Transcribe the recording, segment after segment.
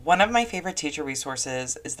One of my favorite teacher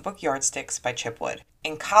resources is the book Yardsticks by Chip Wood.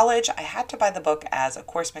 In college, I had to buy the book as a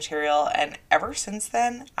course material, and ever since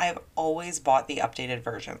then, I've always bought the updated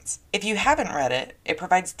versions. If you haven't read it, it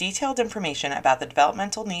provides detailed information about the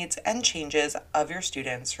developmental needs and changes of your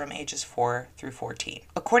students from ages 4 through 14.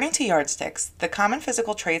 According to Yardsticks, the common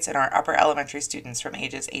physical traits in our upper elementary students from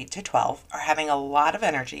ages 8 to 12 are having a lot of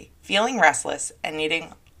energy, feeling restless, and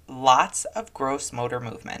needing lots of gross motor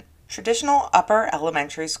movement. Traditional upper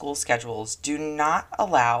elementary school schedules do not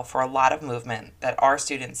allow for a lot of movement that our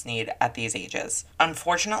students need at these ages.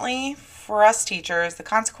 Unfortunately, for us teachers, the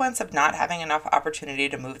consequence of not having enough opportunity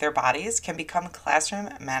to move their bodies can become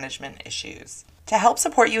classroom management issues. To help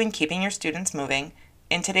support you in keeping your students moving,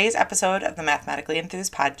 in today's episode of the Mathematically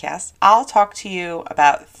Enthused podcast, I'll talk to you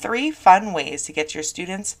about 3 fun ways to get your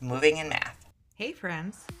students moving in math. Hey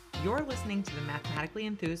friends, you're listening to the Mathematically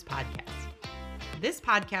Enthused podcast. This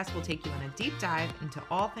podcast will take you on a deep dive into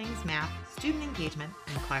all things math, student engagement,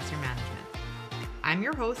 and classroom management. I'm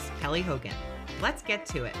your host, Kelly Hogan. Let's get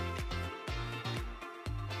to it.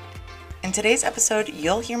 In today's episode,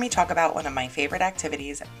 you'll hear me talk about one of my favorite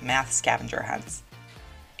activities, math scavenger hunts.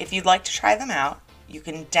 If you'd like to try them out, you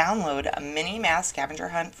can download a mini math scavenger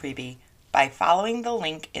hunt freebie by following the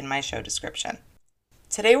link in my show description.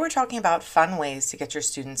 Today we're talking about fun ways to get your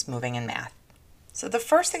students moving in math. So the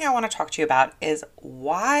first thing I want to talk to you about is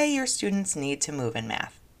why your students need to move in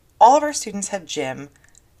math. All of our students have gym,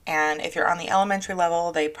 and if you're on the elementary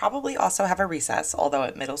level, they probably also have a recess, although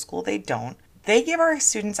at middle school they don't. They give our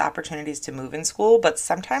students opportunities to move in school, but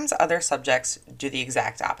sometimes other subjects do the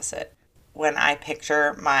exact opposite. When I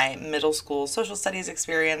picture my middle school social studies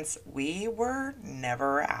experience, we were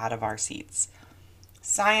never out of our seats.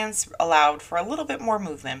 Science allowed for a little bit more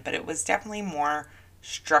movement, but it was definitely more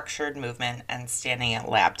structured movement and standing at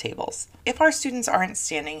lab tables. If our students aren't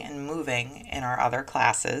standing and moving in our other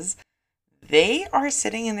classes, they are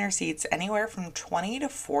sitting in their seats anywhere from 20 to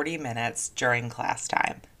 40 minutes during class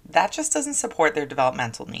time. That just doesn't support their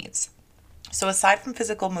developmental needs. So aside from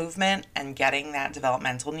physical movement and getting that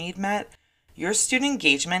developmental need met, your student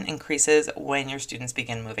engagement increases when your students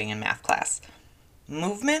begin moving in math class.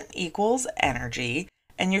 Movement equals energy,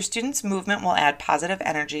 and your students' movement will add positive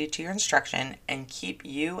energy to your instruction and keep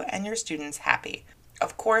you and your students happy.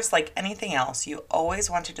 Of course, like anything else, you always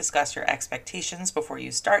want to discuss your expectations before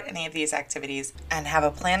you start any of these activities and have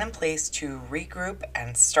a plan in place to regroup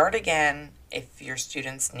and start again if your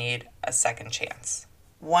students need a second chance.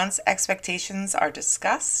 Once expectations are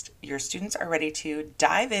discussed, your students are ready to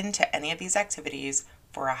dive into any of these activities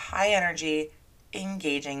for a high energy,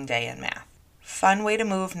 engaging day in math. Fun way to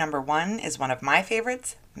move number 1 is one of my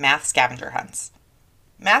favorites, math scavenger hunts.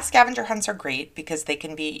 Math scavenger hunts are great because they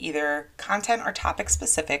can be either content or topic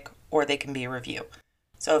specific, or they can be a review.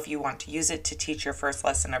 So if you want to use it to teach your first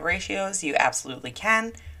lesson of ratios, you absolutely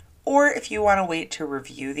can. Or if you want to wait to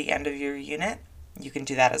review the end of your unit, you can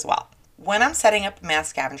do that as well. When I'm setting up a math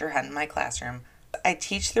scavenger hunt in my classroom, I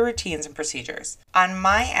teach the routines and procedures. On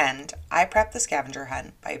my end, I prep the scavenger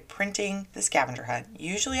hunt by printing the scavenger hunt.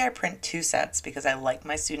 Usually I print 2 sets because I like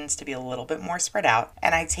my students to be a little bit more spread out,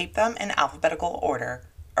 and I tape them in alphabetical order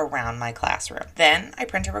around my classroom. Then I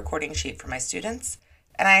print a recording sheet for my students,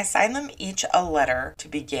 and I assign them each a letter to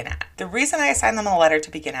begin at. The reason I assign them a letter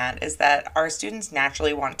to begin at is that our students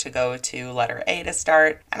naturally want to go to letter A to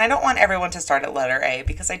start, and I don't want everyone to start at letter A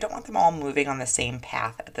because I don't want them all moving on the same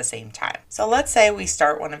path at the same time. So let's say we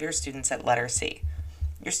start one of your students at letter C.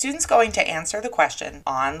 Your student's going to answer the question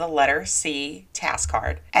on the letter C task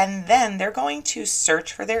card, and then they're going to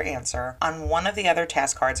search for their answer on one of the other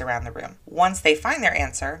task cards around the room. Once they find their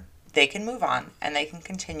answer, they can move on and they can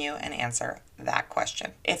continue and answer that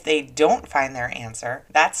question. If they don't find their answer,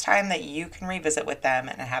 that's time that you can revisit with them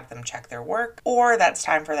and have them check their work, or that's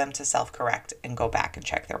time for them to self-correct and go back and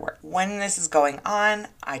check their work. When this is going on,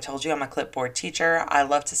 I told you I'm a clipboard teacher. I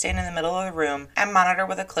love to stand in the middle of the room and monitor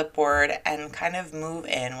with a clipboard and kind of move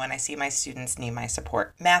in when I see my students need my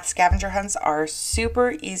support. Math scavenger hunts are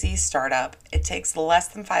super easy startup. It takes less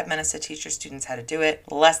than 5 minutes to teach your students how to do it,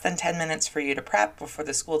 less than 10 minutes for you to prep before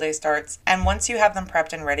the school day starts, and once you have them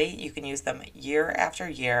prepped and ready, you can use them year after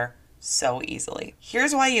year so easily.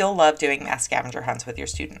 Here's why you'll love doing math scavenger hunts with your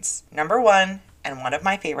students. Number 1, and one of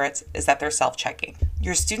my favorites, is that they're self-checking.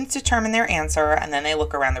 Your students determine their answer and then they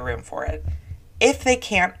look around the room for it. If they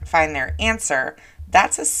can't find their answer,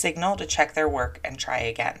 that's a signal to check their work and try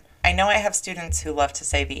again. I know I have students who love to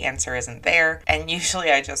say the answer isn't there, and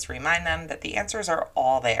usually I just remind them that the answers are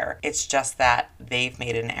all there. It's just that they've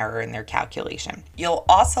made an error in their calculation. You'll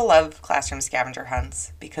also love classroom scavenger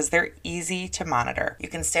hunts because they're easy to monitor. You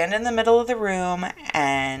can stand in the middle of the room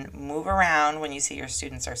and move around when you see your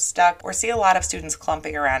students are stuck or see a lot of students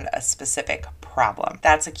clumping around a specific problem.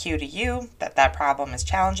 That's a cue to you that that problem is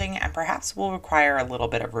challenging and perhaps will require a little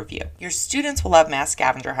bit of review. Your students will love math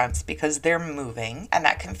scavenger hunts because they're moving, and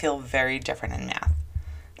that can feel very different in math.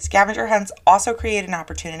 Scavenger hunts also create an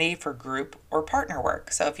opportunity for group or partner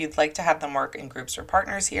work. So if you'd like to have them work in groups or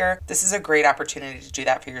partners here, this is a great opportunity to do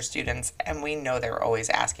that for your students, and we know they're always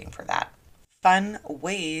asking for that. Fun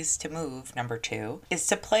ways to move, number 2, is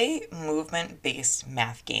to play movement-based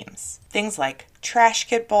math games. Things like Trash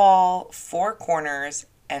Get Ball, Four Corners,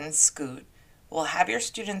 and Scoot will have your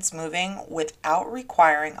students moving without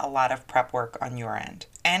requiring a lot of prep work on your end.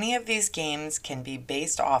 Any of these games can be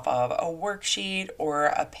based off of a worksheet or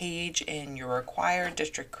a page in your required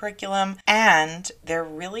district curriculum, and they're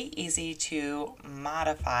really easy to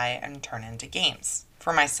modify and turn into games.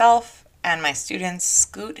 For myself and my students,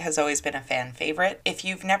 Scoot has always been a fan favorite. If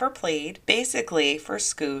you've never played, basically for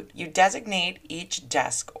Scoot, you designate each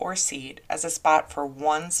desk or seat as a spot for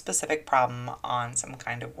one specific problem on some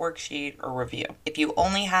kind of worksheet or review. If you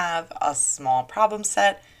only have a small problem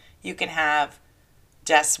set, you can have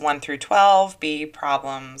desks 1 through 12 be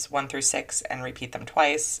problems 1 through 6 and repeat them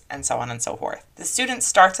twice, and so on and so forth. The student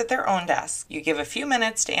starts at their own desk. You give a few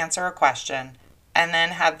minutes to answer a question, and then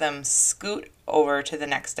have them scoot over to the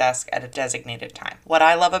next desk at a designated time. What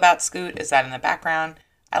I love about Scoot is that in the background,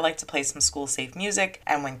 I like to play some school-safe music,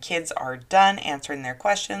 and when kids are done answering their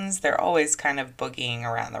questions, they're always kind of boogieing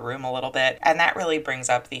around the room a little bit, and that really brings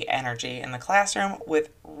up the energy in the classroom with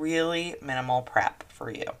really minimal prep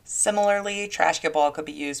for you. Similarly, Trash Get Ball could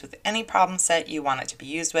be used with any problem set you want it to be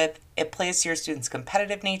used with. It plays to your students'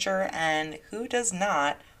 competitive nature, and who does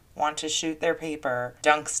not want to shoot their paper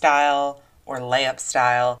dunk style or layup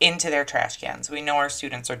style into their trash cans? We know our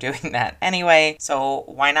students are doing that anyway, so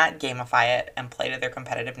why not gamify it and play to their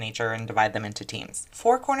competitive nature and divide them into teams?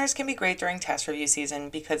 Four Corners can be great during test review season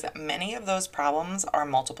because many of those problems are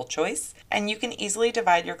multiple choice, and you can easily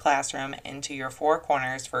divide your classroom into your 4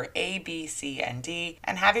 corners for A, B, C, and D,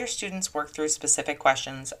 and have your students work through specific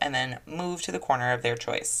questions and then move to the corner of their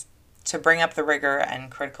choice. To bring up the rigor and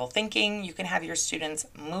critical thinking, you can have your students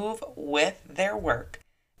move with their work,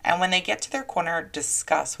 and when they get to their corner,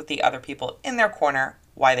 discuss with the other people in their corner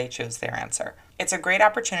why they chose their answer. It's a great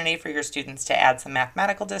opportunity for your students to add some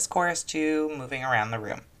mathematical discourse to moving around the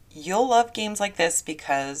room. You'll love games like this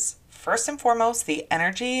because, first and foremost, the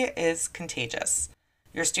energy is contagious.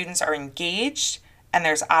 Your students are engaged, and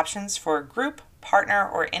there's options for group, partner,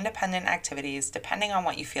 or independent activities depending on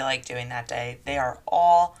what you feel like doing that day. They are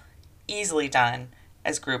all easily done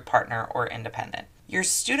as group, partner, or independent. Your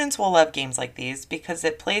students will love games like these because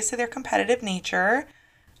it plays to their competitive nature.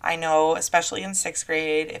 I know, especially in 6th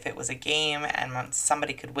grade, if it was a game and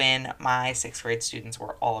somebody could win, my 6th grade students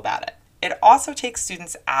were all about it. It also takes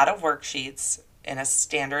students out of worksheets in a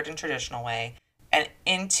standard and traditional way and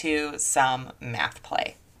into some math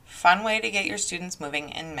play. Fun way to get your students moving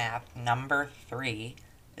in math, number 3,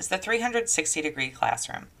 is the 360-degree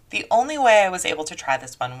classroom. The only way I was able to try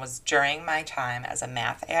this one was during my time as a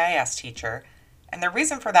math AIS teacher, and the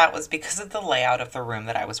reason for that was because of the layout of the room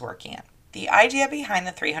that I was working in. The idea behind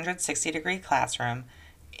the 360-degree classroom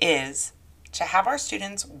is to have our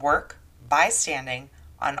students work by standing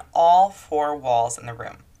on all 4 walls in the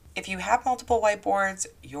room. If you have multiple whiteboards,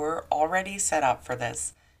 you're already set up for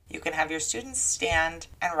this. You can have your students stand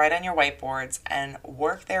and write on your whiteboards and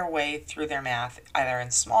work their way through their math, either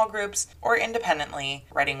in small groups or independently,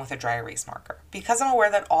 writing with a dry erase marker. Because I'm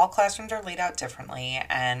aware that all classrooms are laid out differently,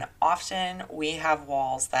 and often we have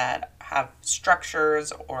walls that have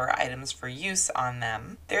structures or items for use on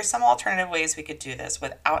them, there's some alternative ways we could do this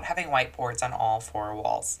without having whiteboards on all 4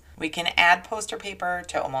 walls. We can add poster paper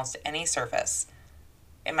to almost any surface.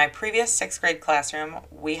 In my previous 6th grade classroom,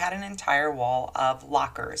 we had an entire wall of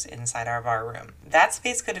lockers inside of our room. That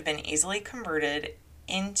space could have been easily converted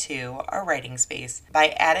into a writing space by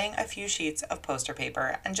adding a few sheets of poster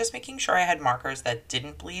paper and just making sure I had markers that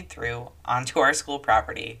didn't bleed through onto our school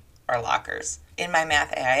property, our lockers. In my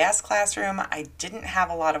math AIS classroom, I didn't have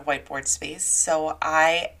a lot of whiteboard space, so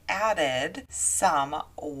I added some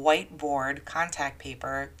whiteboard contact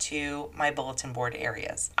paper to my bulletin board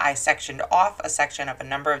areas. I sectioned off a section of a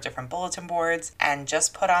number of different bulletin boards and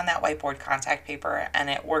just put on that whiteboard contact paper, and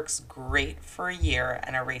it works great for a year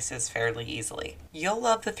and erases fairly easily. You'll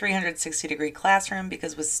love the 360-degree classroom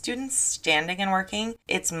because with students standing and working,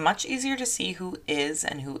 it's much easier to see who is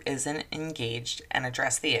and who isn't engaged and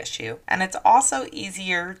address the issue. And it's also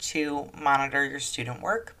easier to monitor your student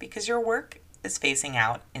work because your work is facing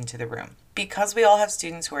out into the room. Because we all have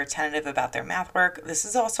students who are tentative about their math work, this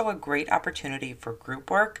is also a great opportunity for group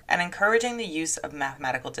work and encouraging the use of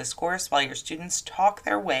mathematical discourse while your students talk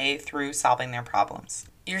their way through solving their problems.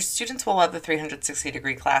 Your students will love the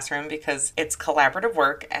 360-degree classroom because it's collaborative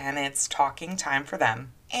work and it's talking time for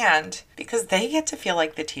them, and because they get to feel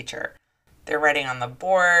like the teacher. They're writing on the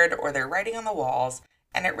board or they're writing on the walls,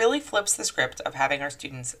 and it really flips the script of having our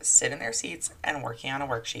students sit in their seats and working on a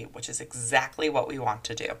worksheet, which is exactly what we want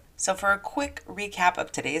to do. So for a quick recap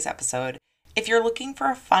of today's episode, if you're looking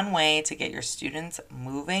for a fun way to get your students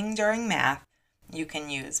moving during math, you can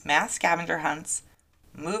use math scavenger hunts,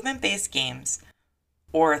 movement-based games,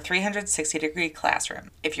 or a 360-degree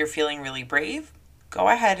classroom. If you're feeling really brave, go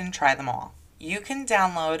ahead and try them all. You can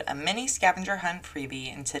download a mini scavenger hunt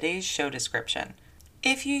freebie in today's show description.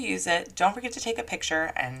 If you use it, don't forget to take a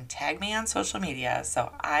picture and tag me on social media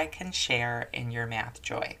so I can share in your math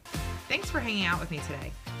joy. Thanks for hanging out with me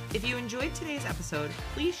today. If you enjoyed today's episode,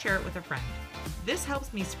 please share it with a friend. This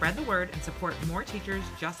helps me spread the word and support more teachers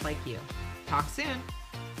just like you. Talk soon.